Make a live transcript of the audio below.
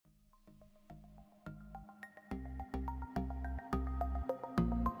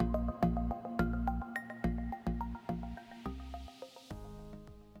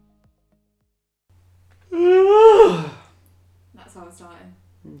we're starting.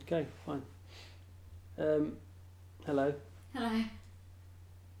 Okay, fine. Hello. Hello.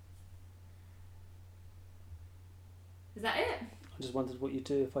 Is that it? I just wondered what you'd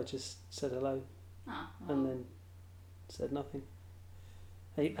do if I just said hello Oh, well. and then said nothing.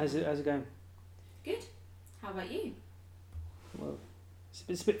 Hey, how's it going? Good. How about you? Well,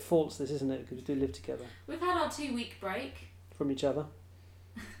 it's a bit false, this, isn't it? Because we do live together. We've had our 2-week break. From each other.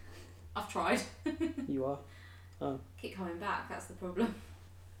 I've tried. You are. Oh, Keep coming back, that's the problem.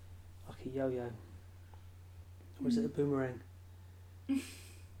 like a yo-yo. Or is it a boomerang?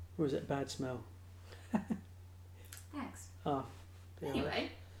 Or is it a bad smell? Thanks. Ah, Anyway,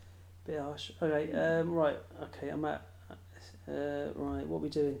 bit harsh. Okay, right. Okay, I'm at. Right, what are we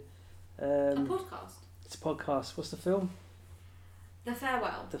doing? a podcast. It's a podcast. What's the film? The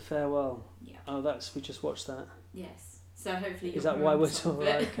Farewell. The Farewell. Yeah. Oh, we just watched that. Yes. So hopefully Is you'll that why we're remember some talking?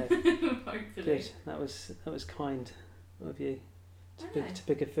 of Right, it. okay. Hopefully. Good. That was kind of you I know. to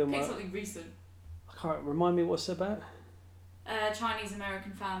pick a film Pick up. something recent. I can't remind me what's it about.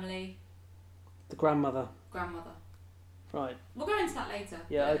 Chinese-American family. The grandmother. Grandmother. Right. We'll go into that later.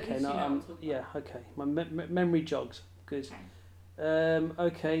 Yeah. but at Okay. least No. you know what I'm talking Yeah. Okay. My memory jogs. Good. Okay.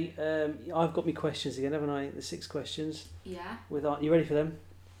 Okay. I've got me questions again, haven't I? The 6 questions. Yeah. You ready for them?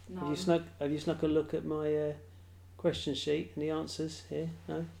 No. Have you snuck a look at my question sheet and the answers here?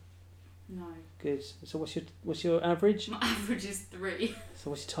 No. No. Good. So what's your average? My average is 3. So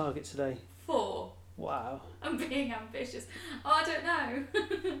what's your target today? 4. Wow. I'm being ambitious. Oh, I don't know.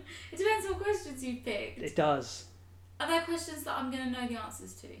 It depends what questions you've picked. It does. Are there questions that I'm going to know the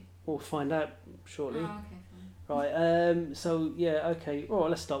answers to? We'll find out shortly. Oh, okay, fine. Right. So yeah. Okay. All right.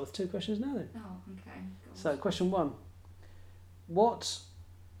 Let's start with 2 questions now then. Oh, okay. Gosh. So question 1. What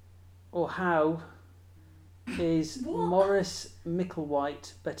or how is What? Maurice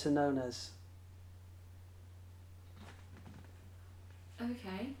Micklewhite better known as?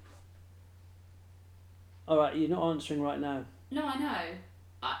 Okay. All right. You're not answering right now. No, I know.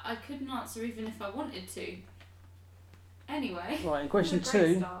 I couldn't answer even if I wanted to. Anyway. Right. And question what a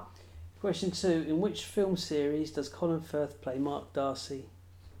great 2. start. Question 2. In which film series does Colin Firth play Mark Darcy?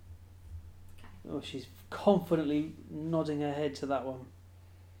 Okay. Oh, she's confidently nodding her head to that one.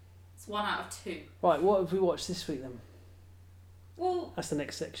 It's 1 out of 2. Right, what have we watched this week then? Well, That's the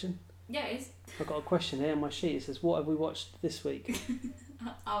next section. yeah, it is. I've got a question here on my sheet. It says, what have we watched this week?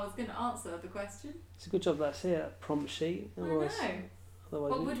 I was going to answer the question. It's a good job that's here, that prompt sheet. I know.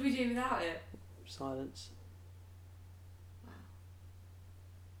 Otherwise, What would we do without it? silence.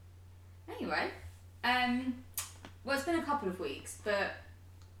 Anyway, well, it's been a couple of weeks, but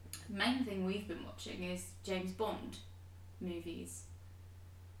the main thing we've been watching is James Bond movies.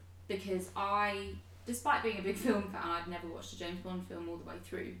 Because despite being a big film fan, I'd never watched a James Bond film all the way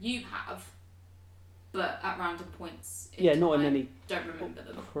through. You have, but at random points. Yeah, not in time, any don't remember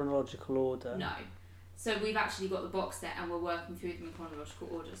them. chronological order. No. So we've actually got the box set and we're working through them in chronological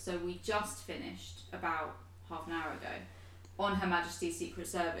order. So we just finished about half an hour ago on Her Majesty's Secret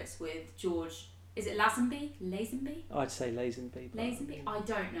Service with George. Is it Lazenby? Lazenby? I'd say Lazenby. but- Lazenby? I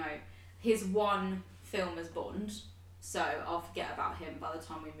don't know. His one film as Bond, so I'll forget about him by the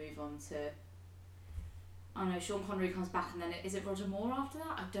time we move on to. I don't know. Sean Connery comes back, and then is it Roger Moore after that?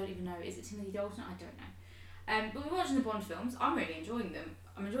 I don't even know. Is it Timothy Dalton? I don't know. But we're watching the Bond films. I'm really enjoying them.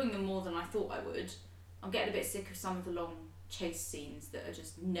 I'm enjoying them more than I thought I would. I'm getting a bit sick of some of the long chase scenes that are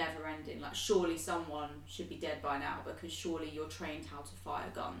just never ending. Like, surely someone should be dead by now because surely you're trained how to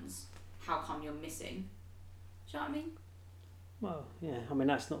fire guns. How come you're missing? Do you know what I mean? Well, yeah. I mean,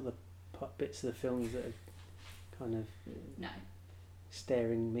 that's not the bits of the films that are kind of No.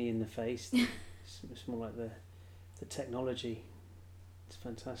 staring me in the face. It's more like the technology. It's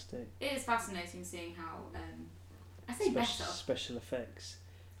fantastic. It is fascinating seeing how I say better. Special effects.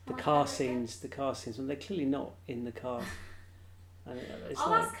 How The much car better it scenes. The car scenes. Well, they're clearly not in the car. And it's Oh,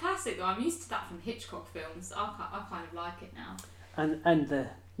 like, that's classic though. I'm used to that from Hitchcock films. I kind of like it now. and the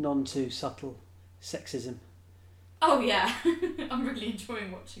non too subtle sexism. Oh yeah, I'm really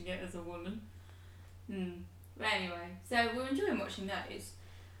enjoying watching it as a woman. But anyway, so we're enjoying watching those.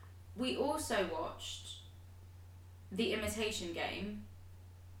 We also watched The Imitation Game,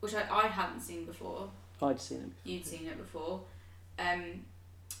 which I hadn't seen before. I'd seen it. You'd seen it before,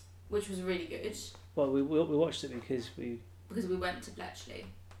 which was really good. Well, we watched it because we went to Bletchley.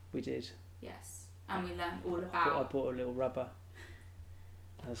 We did. Yes, and we learned all I about. bought a little rubber.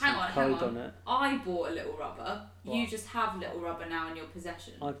 Has Hang some on, code on it. I bought a little rubber. What? You just have little rubber now in your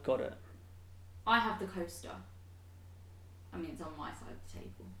possession. I've got it. I have the coaster. I mean, it's on my side of the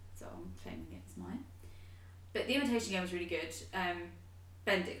table, so I'm claiming it's mine. But The Imitation Game was really good.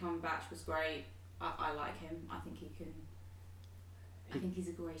 Benedict Cumberbatch was great. I like him. I think he can I think he's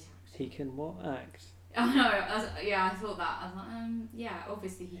a great actor. He can what? Act? I know. I thought that. I was like, yeah,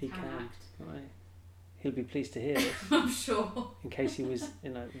 obviously he can act. Right. He'll be pleased to hear this. I'm sure. In case he was,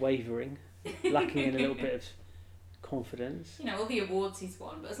 wavering, lacking in a little bit of confidence. All the awards he's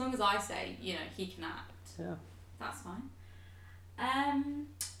won, but as long as I say, he can act. Yeah. That's fine. And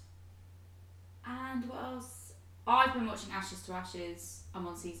what else? I've been watching Ashes to Ashes. I'm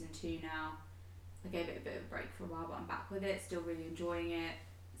on season 2 now. I gave it a bit of a break for a while, but I'm back with it. Still really enjoying it.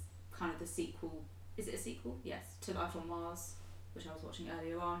 It's kind of the sequel. Is it a sequel? Yes, to Life on Mars, which I was watching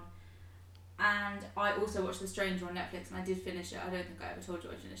earlier on. And I also watched The Stranger on Netflix, and I did finish it. I don't think I ever told you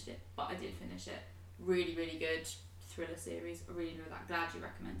I finished it, but I did finish it. Really, really good thriller series. I really enjoyed that. Glad you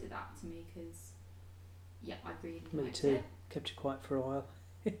recommended that to me, because I really liked it. Me too. Kept you quiet for a while.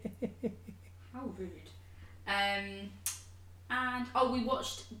 How rude. And we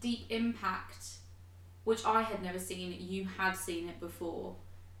watched Deep Impact, which I had never seen. You had seen it before,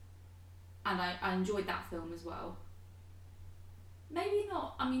 and I enjoyed that film as well. Maybe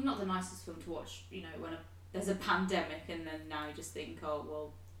not. I mean, not the nicest film to watch. When there's a pandemic, and then now you just think, oh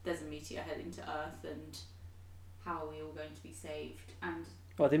well, there's a meteor heading to Earth, and how are we all going to be saved? And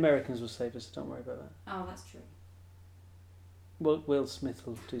well, the Americans will save us. So don't worry about that. Oh, that's true. Well, Will Smith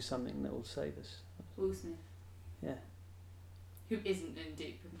will do something that will save us. Will Smith. Yeah. Who isn't in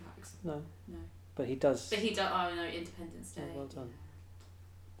Deep Impact? No. No. But he does. But he does. Oh no, Independence Day. Oh, well done.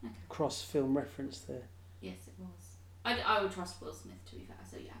 Yeah. Okay. Cross film reference there. Yes, it was. I would trust Will Smith, to be fair.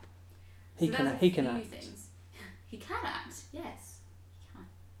 So yeah. He can act. He can act. Yes, he can.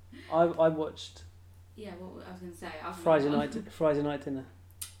 I watched. Yeah, what I was going to say. Friday night dinner.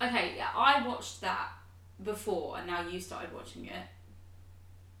 Okay, yeah, I watched that before, and now you started watching it.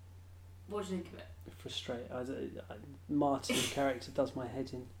 What do you think of it? Frustrated. Martin's character does my head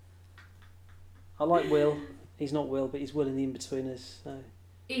in. I like Will. He's not Will, but he's Will in the In-Betweeners. So.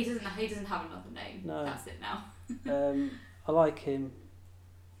 He doesn't have another name. No. That's it now. I like him.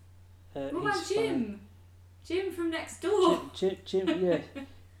 What about Jim? Funny. Jim from next door. Jim, yeah.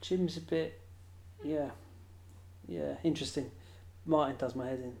 Jim's a bit, yeah, interesting. Martin does my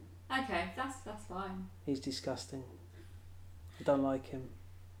head in. Okay, that's fine. He's disgusting. I don't like him.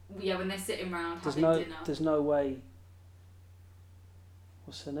 Yeah, when they're sitting around having dinner. There's no way.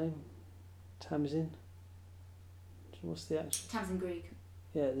 What's her name? Tamsin? What's the actress? Tamsin Greig.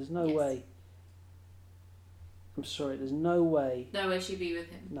 Yeah, there's no way. I'm sorry, there's no way. No way she'd be with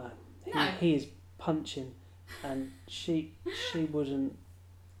him. No. He is punching, and she wouldn't.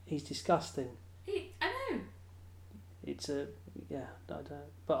 He's disgusting. I know. It's I don't.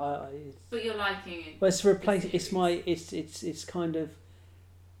 But But you're liking it. Well, it's It's kind of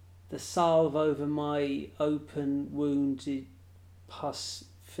the salve over my open, wounded,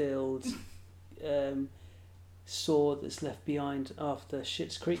 pus-filled sore that's left behind after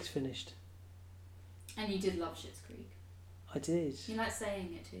Schitt's Creek's finished. And you did love Schitt's Creek. I did. You like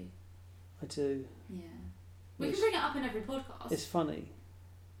saying it too. I do. Yeah. We can bring it up in every podcast. It's funny.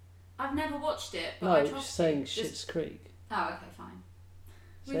 I've never watched it, but no, I trust saying you. Schitt's Creek. Oh, okay, fine.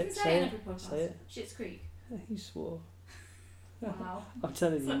 We can say it in every podcast. Say it. Schitt's Creek. He swore. Wow. I'm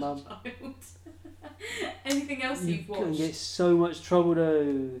telling you, Mum. Anything else you've watched? You're going to get so much trouble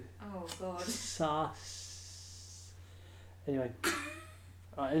though. Oh, God. Sus. Anyway.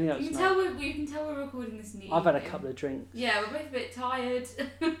 Right, anything else? You can tell we're recording this in the I've had a evening. couple of drinks. Yeah, we're both a bit tired.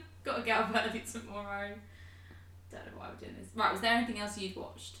 Got to get up early tomorrow. Don't know why we're doing this. Right, was there anything else you'd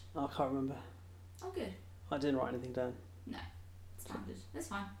watched? I can't remember. Oh, good. I didn't write anything down. No, standard. That's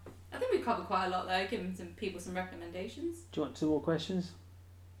fine. I think we've covered quite a lot though, giving some people some recommendations. Do you want 2 more questions?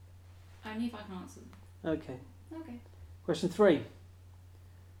 Only if I can answer them. Okay. Okay. Question 3.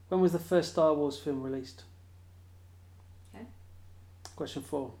 When was the first Star Wars film released? Okay. Question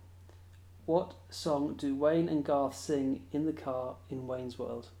 4. What song do Wayne and Garth sing in the car in Wayne's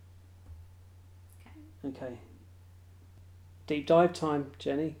World? Okay. Deep dive time,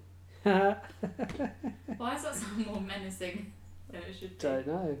 Jenny. Why does that sound more menacing than it should be? Don't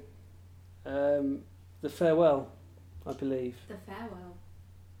know. The Farewell, I believe. The Farewell.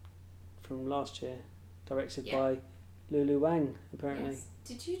 From last year. Directed by Lulu Wang, apparently. Yes.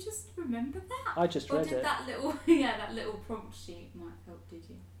 Did you just remember that? I just read it. Or did that little prompt sheet might have helped, did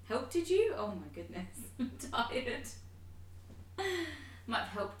you? Helped, did you? Oh my goodness. I'm tired. Might have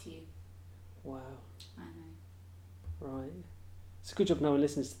helped you. Wow. I know. Right. It's a good job no one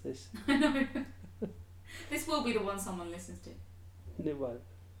listens to this. I know. This will be the one someone listens to. It won't.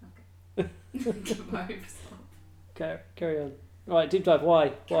 Okay. Get my hopes up. Carry on. Right, deep dive. Why?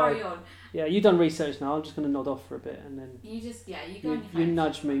 Carry on. Yeah, you've done research now. I'm just going to nod off for a bit and then. You just, you go on your You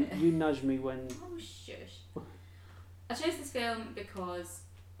nudge me. You nudge me when. Oh, shush. I chose this film because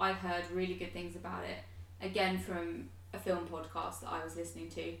I've heard really good things about it. Again, from a film podcast that I was listening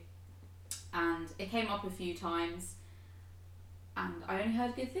to, and it came up a few times, and I only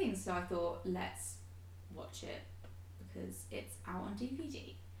heard good things, so I thought, let's watch it because it's out on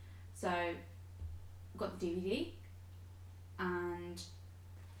DVD. So I got the DVD, and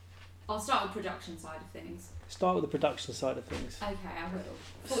I'll start with production side of things. Start with the production side of things. Okay, I will.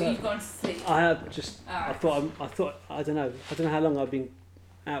 Thought you'd gone to sleep. I have just. Right. I thought. I don't know how long I've been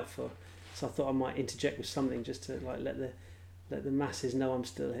out for, so I thought I might interject with something just to like let the masses know I'm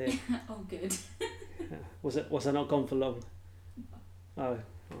still here. Oh, good. Yeah. Was I not gone for long? Oh, right,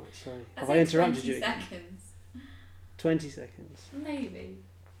 sorry. That's Have I interrupted 20 you again? seconds. 20 seconds. Maybe.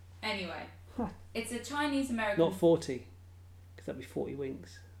 Anyway, Huh. It's a Chinese American. Not 40, because that'd be 40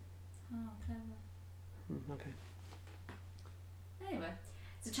 winks. Oh, clever. Okay. Anyway,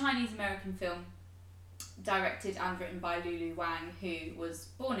 it's a Chinese American film directed and written by Lulu Wang, who was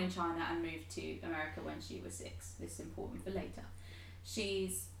born in China and moved to America when she was 6. This is important for later.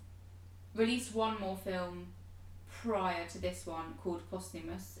 She's released one more film prior to this one called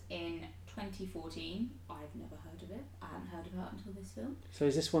Posthumous in 2014. I've never heard of it. I hadn't heard of it until this film. So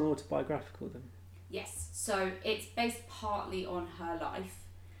is this one autobiographical then? Yes, so it's based partly on her life.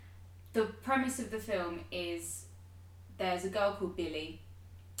 The premise of the film is there's a girl called Billy.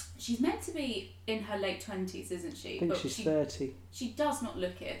 She's meant to be in her late 20s, isn't she? I think she's 30. She does not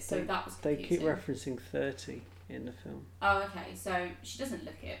look it, so that was They confusing. keep referencing 30 in the film. Oh, okay, so she doesn't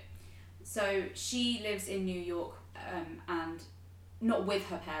look it. So she lives in New York, and not with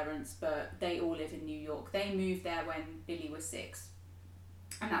her parents, but they all live in New York. They moved there when Billy was 6.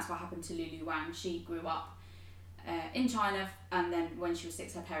 And that's what happened to Lulu Wang. She grew up in China, and then when she was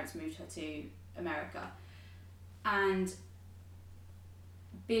 6, her parents moved her to America. And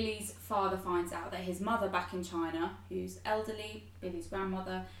Billy's father finds out that his mother back in China, who's elderly, Billy's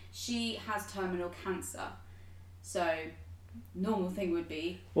grandmother, she has terminal cancer. So, normal thing would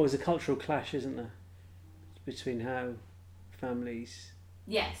be... Well, there's a cultural clash, isn't there? Between how families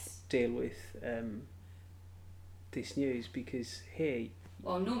Yes. deal with this news, because here...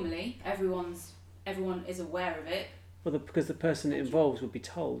 Well, normally, everyone is aware of it. Well, because the person it involves would be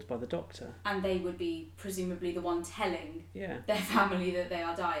told by the doctor. And they would be presumably the one telling Yeah. their family that they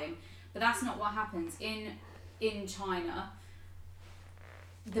are dying. But that's not what happens. In China,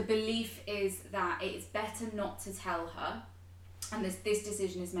 the belief is that it's better not to tell her, and this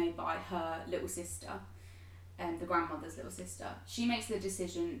decision is made by her little sister, the grandmother's little sister. She makes the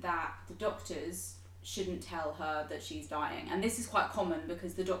decision that the doctors shouldn't tell her that she's dying, and this is quite common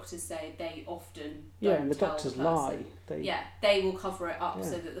because the doctors say they often don't And the tell doctors the lie. person. They will cover it up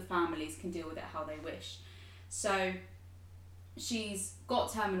so that the families can deal with it how they wish. So she's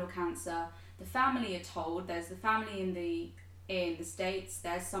got terminal cancer. The family are told. There's the family in the States.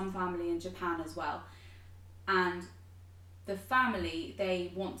 There's some family in Japan as well, and the family,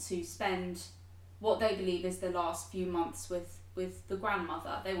 they want to spend what they believe is the last few months with the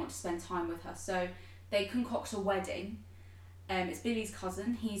grandmother. They want to spend time with her, so they concoct a wedding. It's Billy's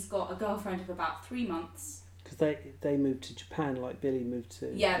cousin. He's got a girlfriend of about 3 months. Because they moved to Japan, like Billy moved to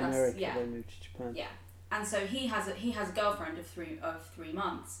America. They moved to Japan. Yeah, and so he has a girlfriend of 3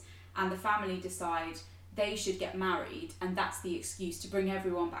 months, and the family decide they should get married, and that's the excuse to bring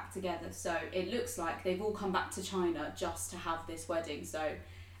everyone back together. So it looks like they've all come back to China just to have this wedding. So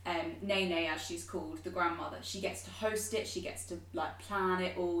Nene, as she's called, the grandmother, she gets to host it, she gets to like plan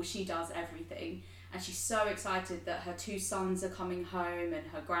it all, she does everything, and she's so excited that her 2 sons are coming home and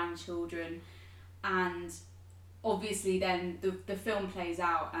her grandchildren. And obviously then the film plays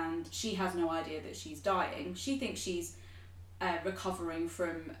out, and she has no idea that she's dying. She thinks she's recovering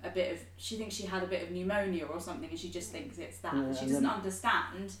from she thinks she had a bit of pneumonia or something, and she just thinks it's that. Yeah, she doesn't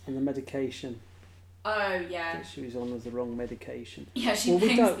understand. And the medication Oh yeah. that she was on was the wrong medication. Yeah, she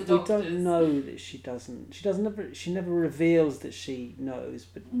pings the doctors. We don't know that she doesn't. She never reveals that she knows,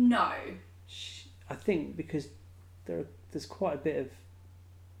 but no. I think because there's quite a bit of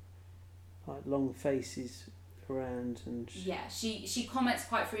like long faces around, and she comments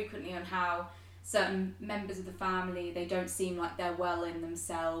quite frequently on how certain members of the family, they don't seem like they're well in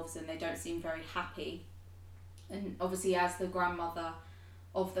themselves, and they don't seem very happy. And obviously, as the grandmother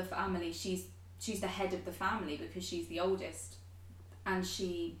of the family, she's the head of the family because she's the oldest, and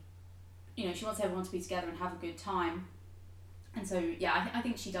she wants everyone to be together and have a good time. And so I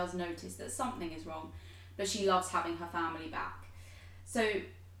think she does notice that something is wrong, but she loves having her family back. So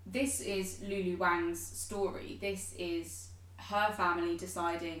this is Lulu Wang's story. This is her family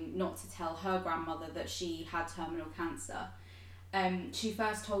deciding not to tell her grandmother that she had terminal cancer. She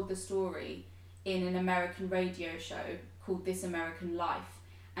first told the story in an American radio show called This American Life,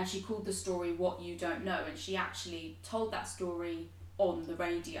 and she called the story What You Don't Know, and she actually told that story on the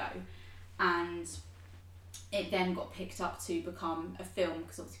radio, and it then got picked up to become a film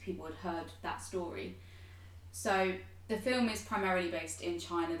because obviously people had heard that story. So the film is primarily based in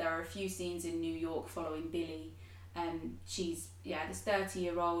China. There are a few scenes in New York following Billy. She's this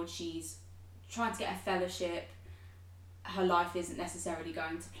 30-year-old. She's trying to get a fellowship. Her life isn't necessarily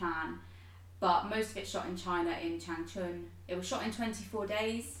going to plan, but most of it's shot in China, in Changchun. It was shot in 24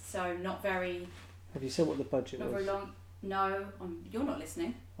 days, so not very. Have you said what the budget not was? Very long. No, you're not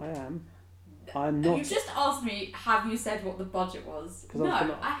listening. I am. I'm not. You've just asked me, have you said what the budget was? No,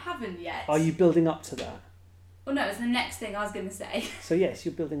 I haven't yet. Are you building up to that? Well, no, it's the next thing I was going to say. So yes,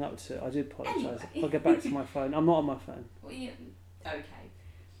 you're building up to it. I do apologise. Anyway. I'll get back to my phone. I'm not on my phone. Well, okay.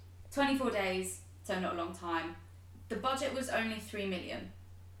 24 days, so not a long time. The budget was only $3 million,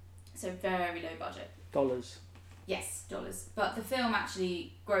 so very low budget. Dollars. Yes, dollars. But the film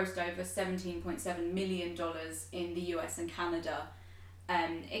actually grossed over $17.7 million in the US and Canada.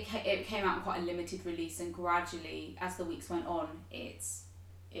 It came out in quite a limited release, and gradually, as the weeks went on, it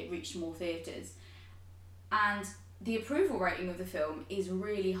reached more theatres. And the approval rating of the film is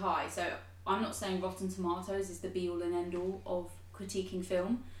really high. So I'm not saying Rotten Tomatoes is the be-all and end-all of critiquing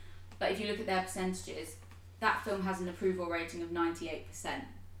film, but if you look at their percentages, that film has an approval rating of 98%,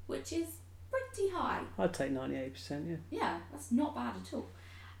 which is pretty high. I'd take 98%, yeah. Yeah, that's not bad at all.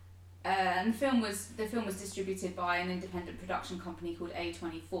 And the film was distributed by an independent production company called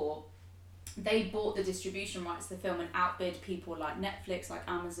A24. They bought the distribution rights to the film and outbid people like Netflix, like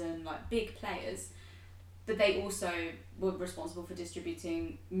Amazon, like big players. But they also were responsible for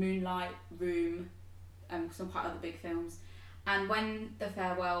distributing Moonlight, Room, some quite other big films. And when The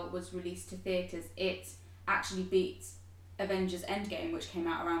Farewell was released to theatres, it actually beat Avengers Endgame, which came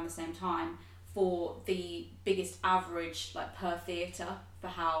out around the same time, for the biggest average per theatre for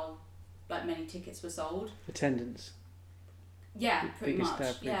how many tickets were sold. Attendance. Yeah, pretty biggest much.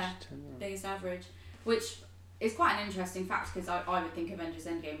 Average, yeah, biggest average, which is quite an interesting fact because I would think Avengers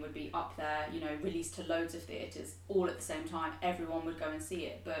Endgame would be up there, released to loads of theatres all at the same time. Everyone would go and see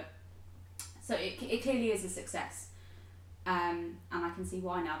it, but so it clearly is a success, and I can see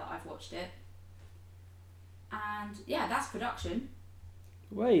why now that I've watched it. And yeah, that's production.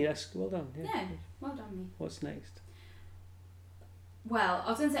 Wait, that's well done. Yeah, well done me. What's next? Well,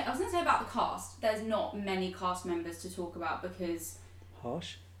 I was gonna say about the cast. There's not many cast members to talk about because.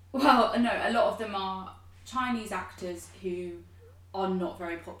 Harsh. Well, no, a lot of them are Chinese actors who are not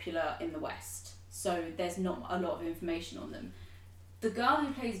very popular in the West, so there's not a lot of information on them. The girl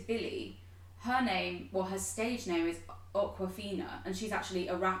who plays Billy, her stage name is Aquafina, and she's actually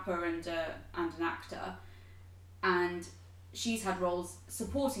a rapper and an actor, and she's had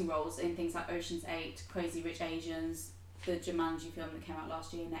supporting roles in things like Ocean's 8, Crazy Rich Asians, the Jumanji film that came out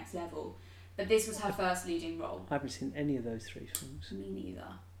last year, Next Level. But this was her first leading role. I haven't seen any of those three films. Me neither.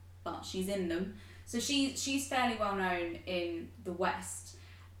 But she's in them. So she's fairly well known in the West.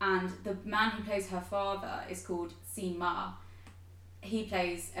 And the man who plays her father is called Si Ma. He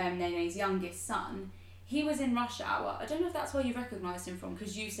plays Nene's youngest son. He was in Rush Hour. I don't know if that's where you recognised him from,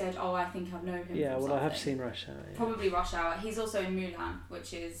 because you said, I think I've known him Yeah, from well, I have something. seen Rush Hour. Yeah. Probably Rush Hour. He's also in Mulan,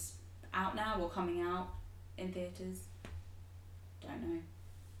 which is out now or coming out in theatres. Don't know.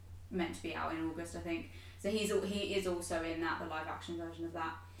 Meant to be out in August, I think. So he is also in that, the live action version of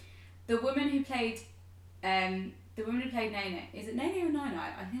that. The woman who played Nene, is it Nene or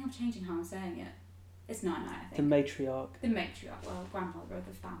Nai? I think I'm changing how I'm saying it. It's Nai, I think. The matriarch. The matriarch, grandmother of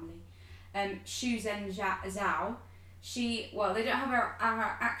the family. Xu Zhen Zhao. They don't have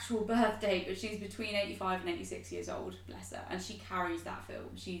her actual birth date, but she's between 85 and 86 years old, bless her, and she carries that film.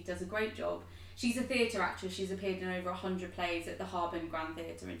 She does a great job. She's a theatre actress. She's appeared in over 100 plays at the Harbin Grand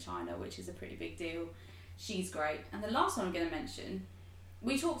Theatre in China, which is a pretty big deal. She's great. And the last one I'm going to mention,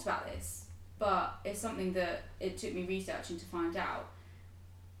 we talked about this, but it's something that it took me researching to find out.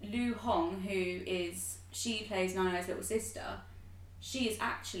 Lu Hong, she plays Nano's little sister. She is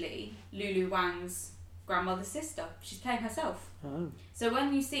actually Lulu Wang's grandmother's sister. She's playing herself. Oh. So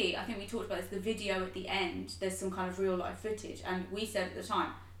when you see, I think we talked about this, the video at the end, there's some kind of real life footage, and we said at the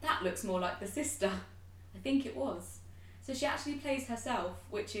time, that looks more like the sister. I think it was. So she actually plays herself,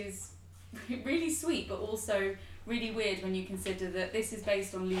 which is really sweet, but also really weird when you consider that this is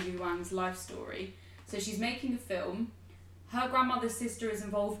based on Lulu Wang's life story. So she's making a film, her grandmother's sister is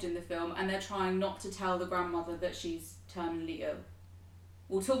involved in the film, and they're trying not to tell the grandmother that she's terminally ill.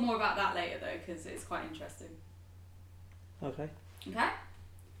 We'll talk more about that later though, because it's quite interesting. Okay. Okay?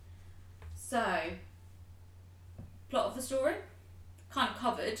 So, plot of the story, kind of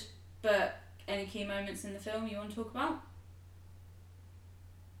covered, but any key moments in the film you want to talk about?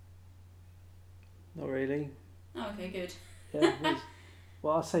 Not really. Oh, okay, good. Yeah.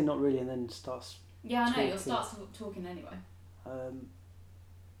 Well, I'll say not really, and then starts. Yeah, I know, talking. you'll start talking anyway.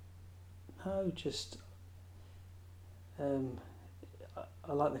 No, just.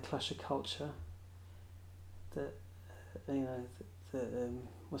 I like the clash of culture. That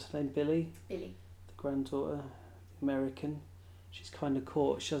what's her name? Billy, Billy. the granddaughter, American. She's kind of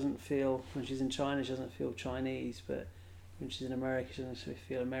caught. She doesn't feel when she's in China. She doesn't feel Chinese, but when she's in America, she doesn't necessarily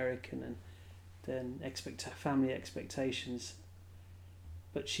feel American. And then family expectations.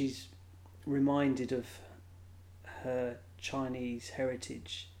 But she's reminded of her Chinese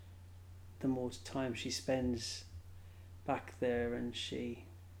heritage the more time she spends back there, and she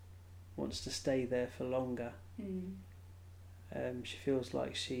wants to stay there for longer. She feels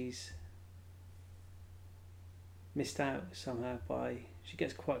like she's missed out somehow she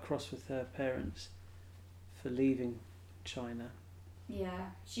gets quite cross with her parents for leaving China. Yeah,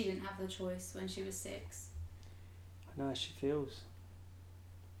 she didn't have the choice when she was 6. I know how she feels.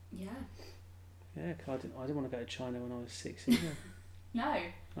 Yeah. Yeah, 'cause I didn't want to go to China when I was 6 either. No.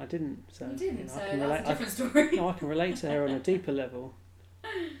 I didn't. So you didn't, I so can that's a different story. No, I can relate to her on a deeper level.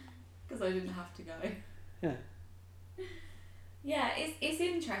 Because I didn't have to go. Yeah. Yeah, it's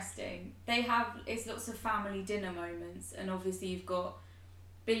interesting. It's lots of family dinner moments, and obviously you've got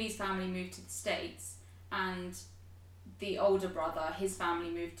Billy's family moved to the States, and the older brother, his family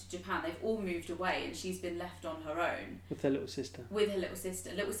moved to Japan. They've all moved away, and she's been left on her own. With her little sister. With her little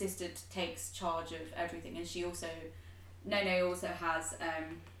sister. Little sister takes charge of everything, and she also... Nene also has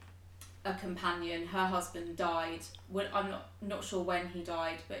a companion. Her husband died. I'm not sure when he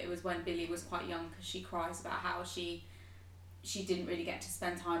died, but it was when Billy was quite young, because she cries about how she didn't really get to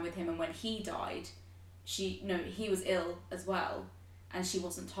spend time with him, and when he died, he was ill as well, and she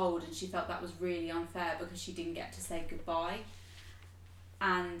wasn't told, and she felt that was really unfair because she didn't get to say goodbye.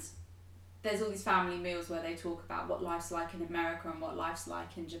 And there's all these family meals where they talk about what life's like in America and what life's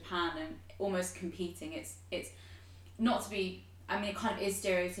like in Japan, and almost competing. It's not to be, I mean, it kind of is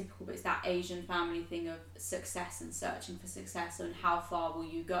stereotypical, but it's that Asian family thing of success and searching for success, and how far will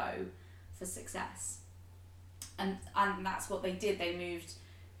you go for success. And that's what they did. They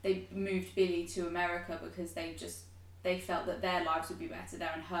moved Billy to America because they felt that their lives would be better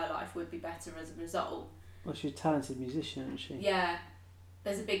there, and her life would be better as a result. Well, she's a talented musician, isn't she? Yeah.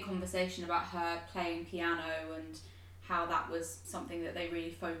 There's a big conversation about her playing piano and how that was something that they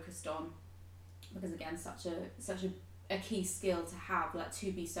really focused on, because again, such a key skill to have, like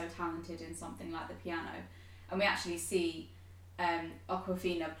to be so talented in something like the piano. And we actually see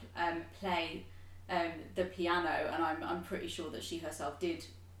Awkwafina play the piano, and I'm pretty sure that she herself did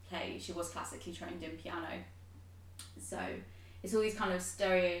play. She was classically trained in piano. So it's all these kind of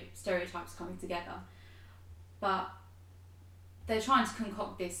stereotypes coming together. But they're trying to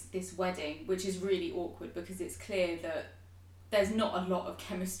concoct this wedding, which is really awkward because it's clear that there's not a lot of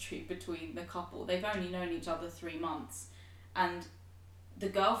chemistry between the couple. They've only known each other 3 months, and the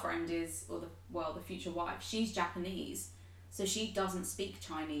girlfriend the future wife, she's Japanese, so she doesn't speak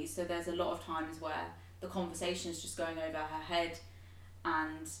Chinese, so there's a lot of times where the conversation is just going over her head,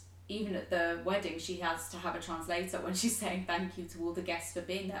 and even at the wedding she has to have a translator when she's saying thank you to all the guests for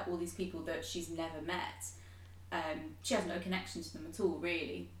being there, all these people that she's never met. She has no connection to them at all,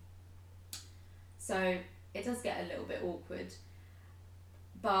 really. So it does get a little bit awkward.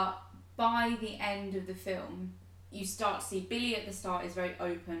 But by the end of the film, you start to see Billy at the start is very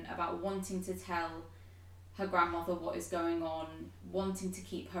open about wanting to tell her grandmother what is going on, wanting to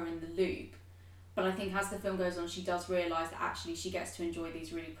keep her in the loop. But I think as the film goes on, she does realise that actually she gets to enjoy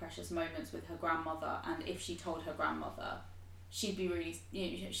these really precious moments with her grandmother, and if she told her grandmother, she'd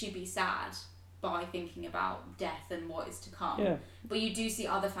be sad by thinking about death and what is to come. Yeah. But you do see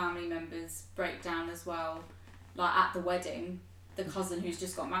other family members break down as well. Like at the wedding, the cousin who's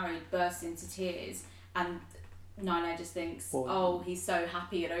just got married bursts into tears, and Nina just thinks, he's so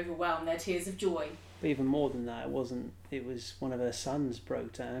happy and overwhelmed. They're tears of joy. But even more than that, it was one of her sons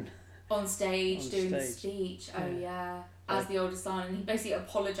broke down. On stage, doing the speech. Yeah. Oh yeah. As the oldest son, and he basically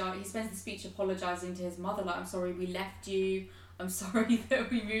he spends the speech apologising to his mother, like, I'm sorry we left you, I'm sorry that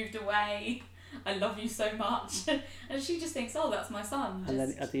we moved away, I love you so much. And she just thinks, that's my son. And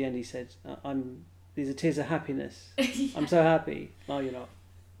then at the end he said, these are tears of happiness. Yeah. I'm so happy. No, you're not.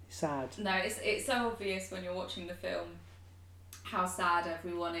 It's sad. No, it's so obvious when you're watching the film how sad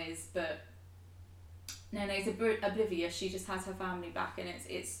everyone is, but Nene's oblivious. She just has her family back, and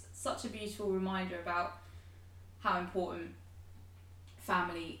it's such a beautiful reminder about how important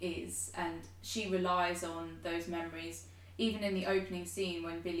family is, and she relies on those memories. even in the opening scene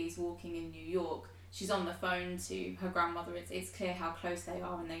when Billy's walking in New York, she's on the phone to her grandmother. It's clear how close they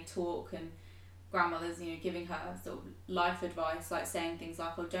are, and they talk, and grandmother's, you know, giving her sort of life advice, like saying things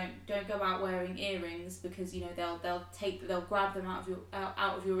like, "Oh, don't go out wearing earrings because, you know, they'll grab them out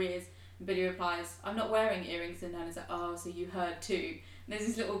of your ears." And Billy replies, "I'm not wearing earrings," and Nana's like, "Oh, so you heard too." And there's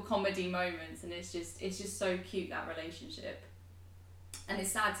these little comedy moments, and it's just so cute, that relationship. And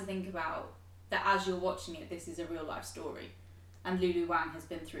it's sad to think about that as you're watching it, this is a real life story, and Lulu Wang has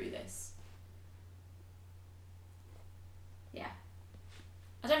been through this. Yeah,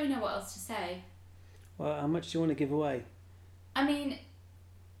 I don't really know what else to say. Well, how much do you want to give away? I mean,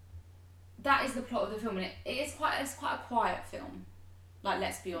 that is the plot of the film, and it's quite a quiet film. Like,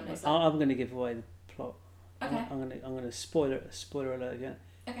 let's be honest. I'm going to give away the plot. Okay. I'm going to spoiler alert again.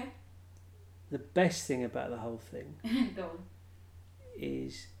 Okay. The best thing about the whole thing Go on.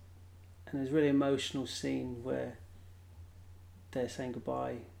 is, and there's a really emotional scene where they're saying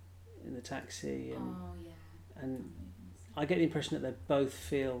goodbye in the taxi, and I get the impression that they both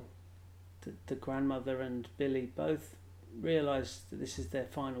feel that the grandmother and Billy both realise that this is their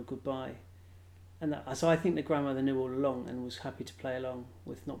final goodbye, and so I think the grandmother knew all along and was happy to play along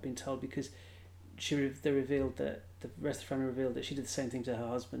with not being told, because they revealed that the rest of the family revealed that she did the same thing to her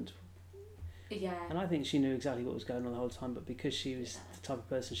husband. Yeah. And I think she knew exactly what was going on the whole time, but because she was the type of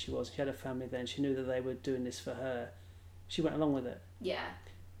person she was, she had a family then, she knew that they were doing this for her, she went along with it. Yeah.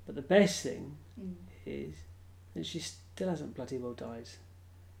 But the best thing is that she still hasn't bloody well died.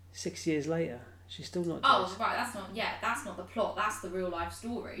 6 years later, she's still not dead. Oh, right, that's not the plot, that's the real life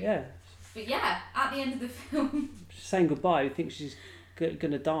story. Yeah. But yeah, at the end of the film... saying goodbye, you think she's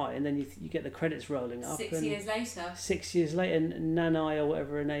going to die, and then you get the credits rolling up. 6 years later. 6 years later, Nanai, or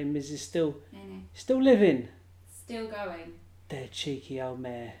whatever her name is still Nene. still living. Still going. Their cheeky old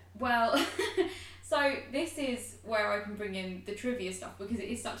mare. Well, so this is where I can bring in the trivia stuff, because it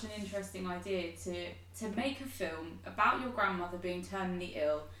is such an interesting idea to make a film about your grandmother being terminally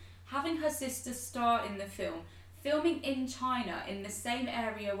ill, having her sister star in the film, filming in China, in the same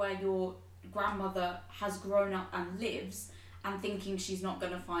area where your grandmother has grown up and lives, and thinking she's not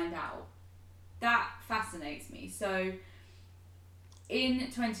going to find out. That fascinates me. So, in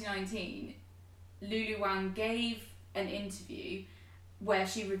 2019, Lulu Wang gave an interview where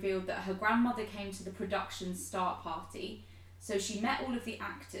she revealed that her grandmother came to the production start party. So she met all of the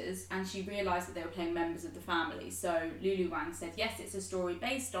actors and she realised that they were playing members of the family. So Lulu Wang said, "Yes, it's a story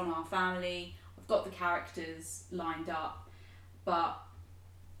based on our family. I've got the characters lined up, but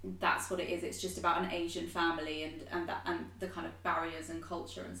that's what it is. It's just about an Asian family and the kind of barriers and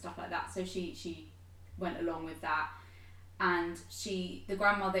culture and stuff like that." So she went along with that, and the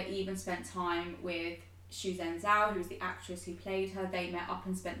grandmother even spent time with Xu Zhenzhao, who was the actress who played her. They met up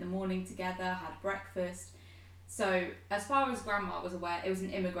and spent the morning together, had breakfast. So as far as Grandma was aware, it was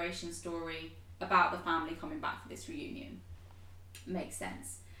an immigration story about the family coming back for this reunion. Makes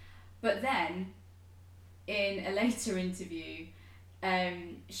sense. But then, in a later interview,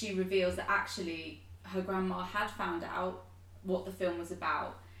 she reveals that actually her grandma had found out what the film was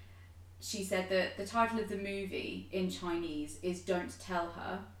about. She said that the title of the movie in Chinese is "Don't Tell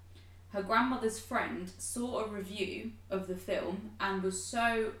Her." Her grandmother's friend saw a review of the film and was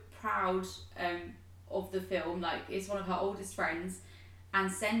so proud of the film, like it's one of her oldest friends,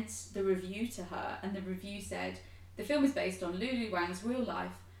 and sent the review to her, and the review said, "The film is based on Lulu Wang's real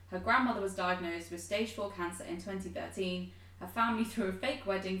life. Her grandmother was diagnosed with stage 4 cancer in 2013. Her family threw a fake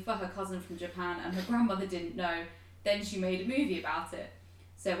wedding for her cousin from Japan and her grandmother didn't know. Then she made a movie about it.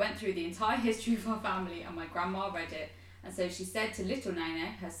 So it went through the entire history of our family and my grandma read it. And so she said to little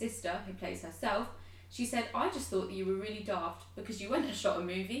Nene, her sister, who plays herself, she said, I just thought that you were really daft because you went and shot a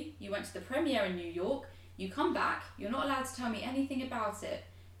movie, you went to the premiere in New York, you come back, you're not allowed to tell me anything about it.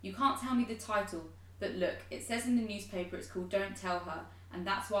 You can't tell me the title, but look, it says in the newspaper it's called Don't Tell Her, and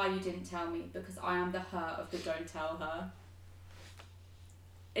that's why you didn't tell me, because I am the her of the Don't Tell Her."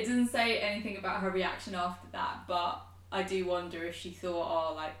 It doesn't say anything about her reaction after that, but I do wonder if she thought,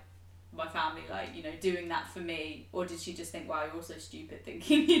 oh, like, my family, like, you know, doing that for me, or did she just think, wow, you're also stupid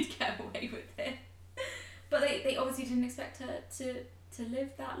thinking you'd get away with it? But they obviously didn't expect her to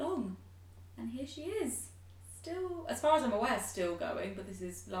live that long, and here she is, still, as far as I'm aware, still going. But this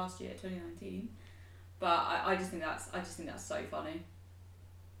is last year, 2019. But I just think that's so funny.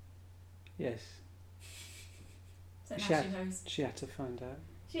 Yes. So now she knows. She had to find out.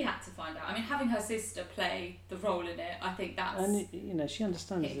 She had to find out. I mean, having her sister play the role in it, I think that's... And, you know, she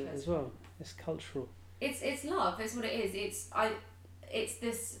understands it as well. It's cultural. It's love. It's what it is. It's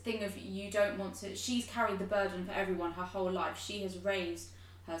this thing of you don't want to... She's carried the burden for everyone her whole life. She has raised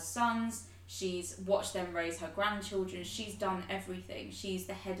her sons. She's watched them raise her grandchildren. She's done everything. She's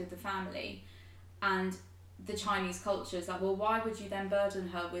the head of the family. And the Chinese culture is like, well, why would you then burden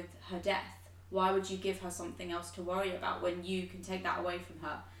her with her death? Why would you give her something else to worry about when you can take that away from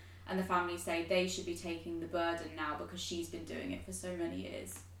her? And the family say they should be taking the burden now because she's been doing it for so many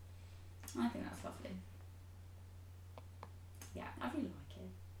years. I think that's lovely. Yeah, I really like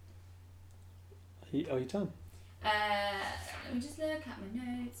it. Are you done? Let me just look at my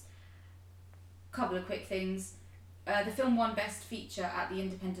notes. Couple of quick things. The film won Best Feature at the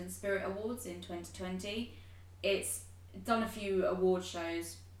Independent Spirit Awards in 2020. It's done a few award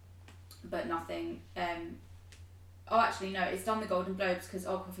shows, but nothing. It's done the Golden Globes because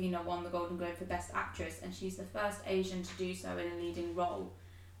Awkwafina won the Golden Globe for Best Actress, and she's the first Asian to do so in a leading role,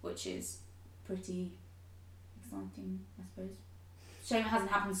 which is pretty exciting, I suppose. Shame it hasn't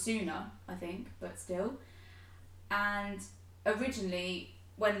happened sooner, I think, but still. And originally,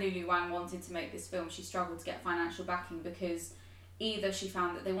 when Lulu Wang wanted to make this film, she struggled to get financial backing because either she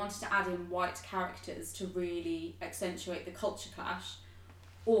found that they wanted to add in white characters to really accentuate the culture clash,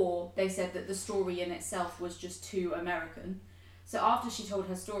 or they said that the story in itself was just too American. So after she told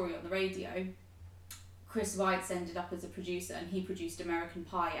her story on the radio, Chris Weitz ended up as a producer, and he produced American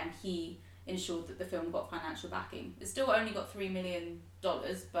Pie, and he ensured that the film got financial backing. It still only got $3 million, but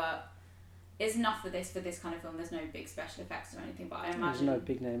it's enough for this kind of film. There's no big special effects or anything, but I imagine... There's no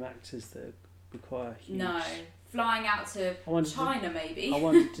big name actors that require huge... No. Flying out to China, maybe. I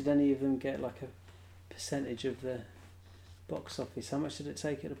wonder, did any of them get like a percentage of the box office? How much did it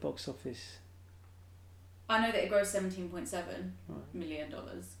take at the box office? I know that it grossed $17.7 million.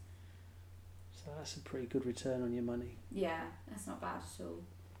 So that's a pretty good return on your money. Yeah, that's not bad at all.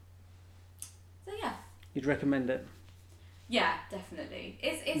 So yeah. You'd recommend it? Yeah, definitely.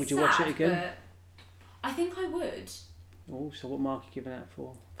 It's would you sad, watch it again? But I think I would. Oh, so what mark are you giving it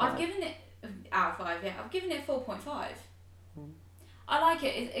for? 5? I've given it out of 5. Yeah, I've given it 4.5. I like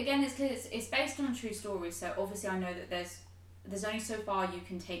it. Again, it's because it's based on a true story. So obviously, I know that there's only so far you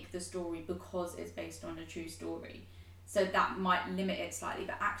can take the story because it's based on a true story. So that might limit it slightly.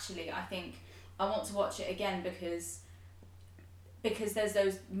 But actually, I think I want to watch it again because there's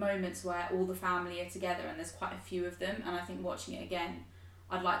those moments where all the family are together and there's quite a few of them, and I think watching it again,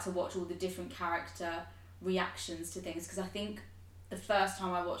 I'd like to watch all the different character reactions to things, because I think the first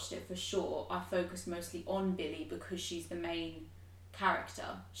time I watched it, for sure, I focused mostly on Billy because she's the main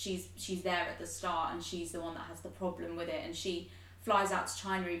character. She's there at the start, and she's the one that has the problem with it, and she flies out to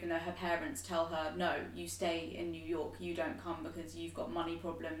China even though her parents tell her, no, you stay in New York, you don't come because you've got money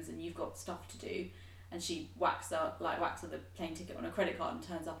problems and you've got stuff to do. And she whacks her the plane ticket on a credit card and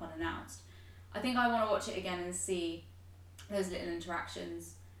turns up unannounced. I think I want to watch it again and see those little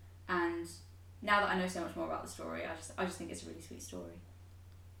interactions. And now that I know so much more about the story, I just think it's a really sweet story.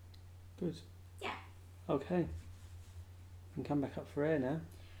 Good. Yeah. Okay. You can come back up for air now.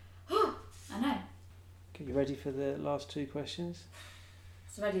 I know. Get you ready for the last 2 questions?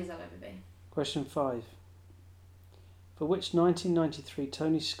 As ready as I'll ever be. Question 5. For which 1993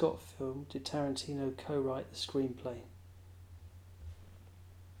 Tony Scott film did Tarantino co-write the screenplay?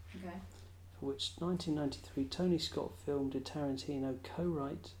 Okay. For which 1993 Tony Scott film did Tarantino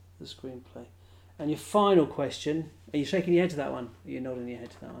co-write the screenplay? And your final question, are you shaking your head to that one? Or are you nodding your head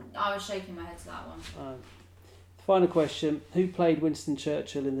to that one? I was shaking my head to that one. The final question, who played Winston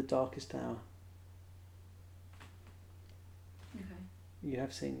Churchill in The Darkest Hour? Okay. You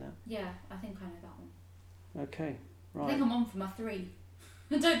have seen that? Yeah, I think I know that one. Okay, right. I think I'm on for my 3.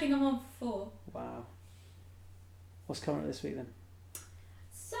 I don't think I'm on for 4. Wow. What's coming up this week then?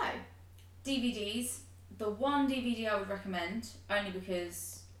 So, DVDs. The one DVD I would recommend, only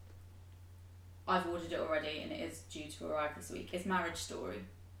because I've ordered it already and it is due to arrive this week, is Marriage Story.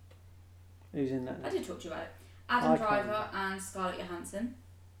 Who's in that? I did talk to you about it. Adam Driver and Scarlett Johansson.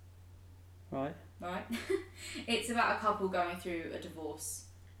 Right. Right. It's about a couple going through a divorce.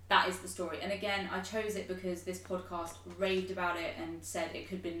 That is the story. And again, I chose it because this podcast raved about it and said it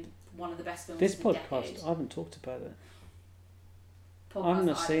could have been one of the best films This of the decade. podcast, I haven't talked about it. Podcast I haven't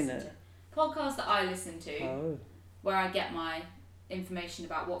that seen it. Podcast that I listen to, Oh. where I get my information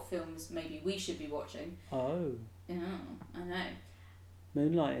about what films maybe we should be watching. Oh. Yeah, I know.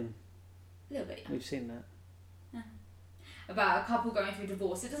 Moonlighting. A little bit, yeah. We've seen that. About a couple going through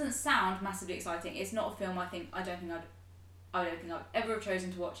divorce. It doesn't sound massively exciting. It's not a film I don't think I'd ever have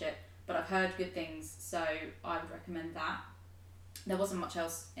chosen to watch it, but I've heard good things, so I would recommend that. There wasn't much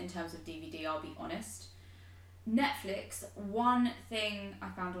else in terms of DVD, I'll be honest. Netflix, one thing I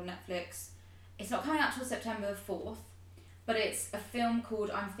found on Netflix, it's not coming out till September 4th, but it's a film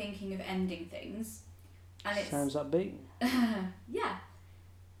called I'm Thinking of Ending Things. And it sounds upbeat. yeah.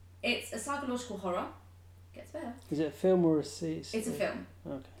 It's a psychological horror. Gets better. Is it a film or a series? It's a film.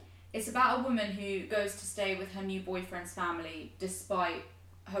 Okay. It's about a woman who goes to stay with her new boyfriend's family despite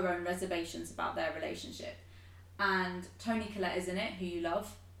her own reservations about their relationship. And Toni Collette is in it, who you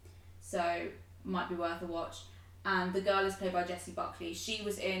love. So, might be worth a watch. And the girl is played by Jessie Buckley. She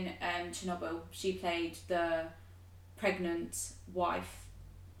was in Chernobyl. She played the pregnant wife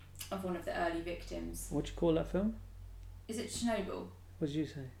of one of the early victims. What do you call that film? Is it Chernobyl? What did you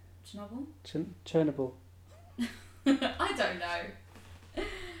say? Chernobyl? Chernobyl. I don't know.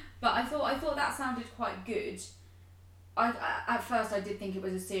 But I thought that sounded quite good. At first I did think it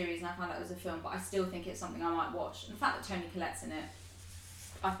was a series and I found out it was a film, but I still think it's something I might watch. And the fact that Toni Collette's in it,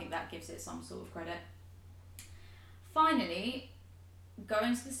 I think that gives it some sort of credit. Finally,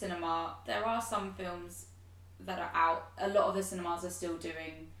 going to the cinema, there are some films that are out. A lot of the cinemas are still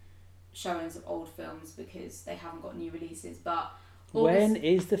doing showings of old films because they haven't got new releases. But when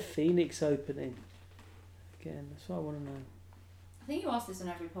is the Phoenix opening? Again, that's what I want to know. I think you ask this on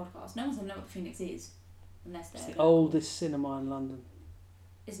every podcast. No one's going to know what the Phoenix is unless they're... It's the oldest cinema in London.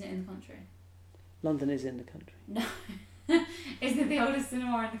 Isn't it in the country? London is in the country. No. Isn't it the oldest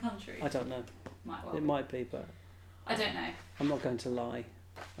cinema in the country? I don't know. It might be, but... I don't know. I'm not going to lie.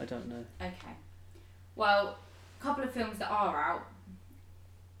 I don't know. Okay. Well, a couple of films that are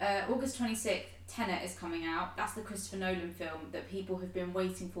out. August 26th, Tenet is coming out. That's the Christopher Nolan film that people have been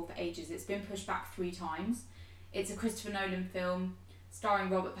waiting for ages. It's been pushed back 3 times. It's a Christopher Nolan film starring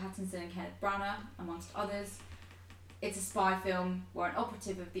Robert Pattinson and Kenneth Branagh, amongst others. It's a spy film where an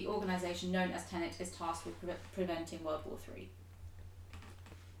operative of the organisation known as Tenet is tasked with preventing World War III.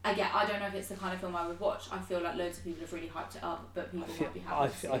 Again, I don't know if it's the kind of film I would watch. I feel like loads of people have really hyped it up, but people might be happy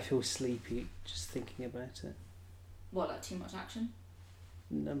to see it. I feel sleepy just thinking about it. What, like too much action?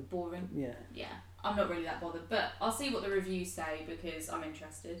 Boring? Yeah. Yeah, I'm not really that bothered, but I'll see what the reviews say because I'm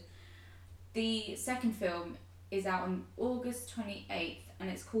interested. The second film is out on August 28th and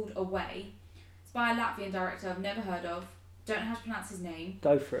it's called Away. It's by a Latvian director I've never heard of. Don't know how to pronounce his name.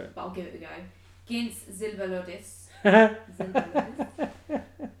 Go for it. But I'll give it a go. Gins Zilbalodis.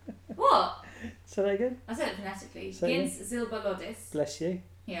 What? Say that again? I said it phonetically. Gins Zilbalodis. Bless you.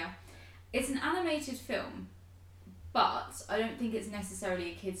 Yeah. It's an animated film, but I don't think it's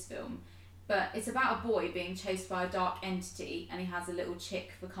necessarily a kid's film. But it's about a boy being chased by a dark entity and he has a little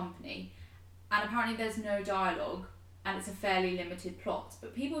chick for company. And apparently there's no dialogue and it's a fairly limited plot.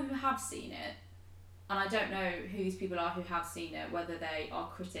 But people who have seen it, and I don't know who these people are who have seen it, whether they are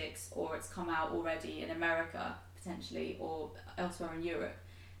critics or it's come out already in America, potentially, or elsewhere in Europe,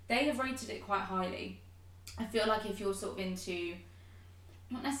 they have rated it quite highly. I feel like if you're sort of into,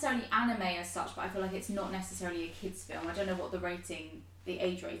 not necessarily anime as such, but I feel like it's not necessarily a kid's film. I don't know what the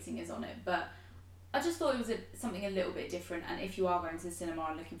age rating is on it, but I just thought it was something a little bit different, and if you are going to the cinema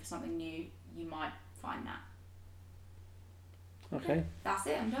and looking for something new, you might find that. Okay. That's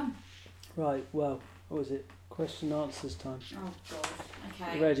it, I'm done. Right, well, what was it? Question answers time. Oh god,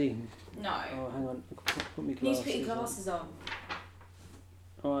 okay. You ready? No. Oh, hang on. Put me You need glasses to put your glasses on.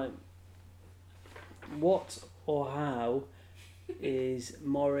 Alright. What or how is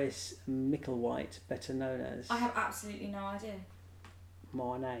Maurice Micklewhite better known as? I have absolutely no idea.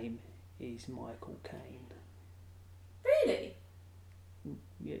 My name is Michael Caine. Really?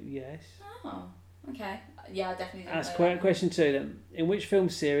 Yes. Oh, okay. Yeah, I definitely didn't That's know correct. that. Question 2 then. In which film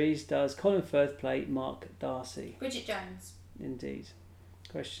series does Colin Firth play Mark Darcy? Bridget Jones. Indeed.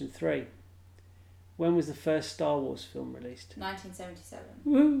 Question 3. When was the first Star Wars film released? 1977.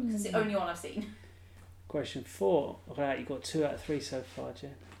 Woo! It's the only one I've seen. Question 4. Right, you got 2 out of 3 so far,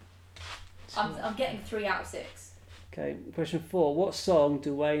 Jen. I'm getting 3 out of 6. Okay, question 4. What song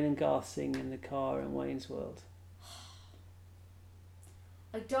do Wayne and Garth sing in the car in Wayne's World?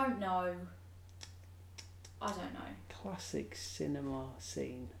 I don't know. I don't know. Classic cinema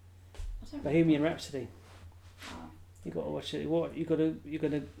scene. I don't Bohemian Rhapsody. Oh. You got to watch it. You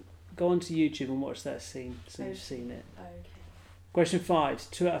got to go onto YouTube and watch that scene so you've seen it. Okay. Question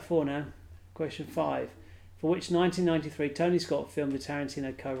 5. 2 out of 4 now. Question 5. For which 1993 Tony Scott film did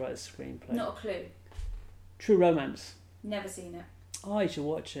Tarantino co-write the screenplay? Not a clue. True Romance. Never seen it. Oh, you should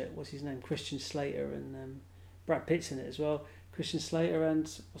watch it. What's his name? Christian Slater and Brad Pitt's in it as well. Christian Slater and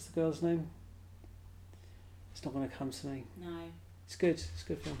what's the girl's name? It's not going to come to me. No. It's good. It's a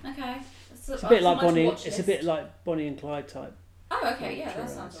good film. Okay. It's a bit like Bonnie. It's a bit like Bonnie and Clyde type. Oh, okay. Yeah, True that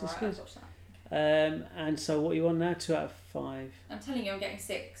sounds Romance. alright. I'll watch that. And so what are you on now? 2 out of 5. I'm telling you, I'm getting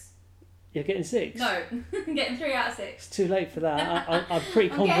 6. You're getting 6? No, I'm getting 3 out of 6. It's too late for that. I'm pretty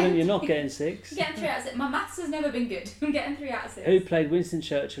confident you're not getting 6. I'm getting 3 out of 6. My maths has never been good. I'm getting 3 out of 6. Who played Winston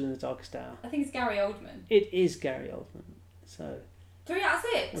Churchill in The Darkest Hour? I think it's Gary Oldman. It is Gary Oldman. So 3 out of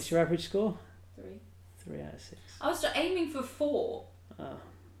 6. What's your average score? 3. 3 out of 6. I was aiming for 4. Oh,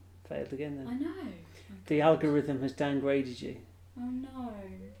 failed again then. I know. The algorithm has downgraded you. Oh no.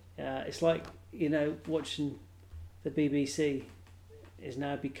 It's like, watching the BBC is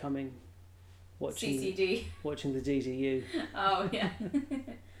now becoming watching CCD. watching the DDU. Oh yeah.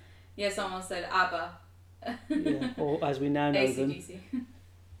 Yeah, someone said ABBA. Yeah, or as we now know them. ACDC.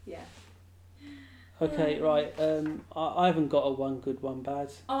 Yeah. Okay, right. I haven't got a one good, one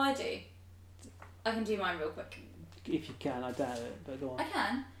bad. Oh, I do. I can do mine real quick. If you can, I doubt it, but go on. I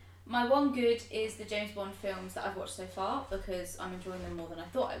can. My one good is the James Bond films that I've watched so far because I'm enjoying them more than I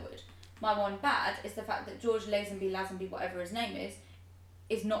thought I would. My one bad is the fact that George Lazenby, whatever his name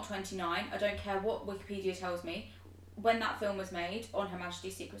is not 29. I don't care what Wikipedia tells me. When that film was made on Her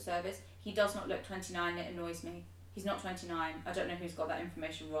Majesty's Secret Service, he does not look 29. It annoys me. He's not 29. I don't know who's got that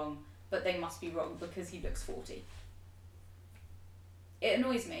information wrong, but they must be wrong because he looks 40. It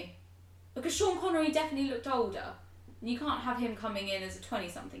annoys me because Sean Connery definitely looked older. You can't have him coming in as a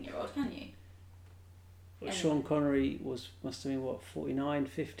 20-something-year-old, can you? Well, Anyway. Sean Connery must have been 49,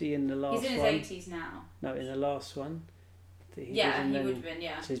 50 in the last He's in one. his 80s now. No, in the last one. That he Yeah, was in he then. would have been,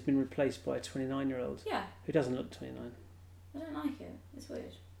 yeah. So he's been replaced by a 29-year-old Yeah, who doesn't look 29. I don't like it. It's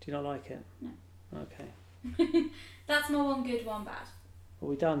weird. Do you not like it? No. Okay. That's my one good, one bad. Are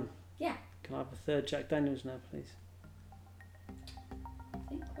we done? Yeah. Can I have a third Jack Daniels now, please? I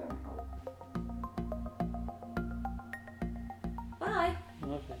think we're out. Bye.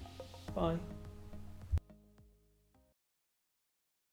 Lovely. Bye.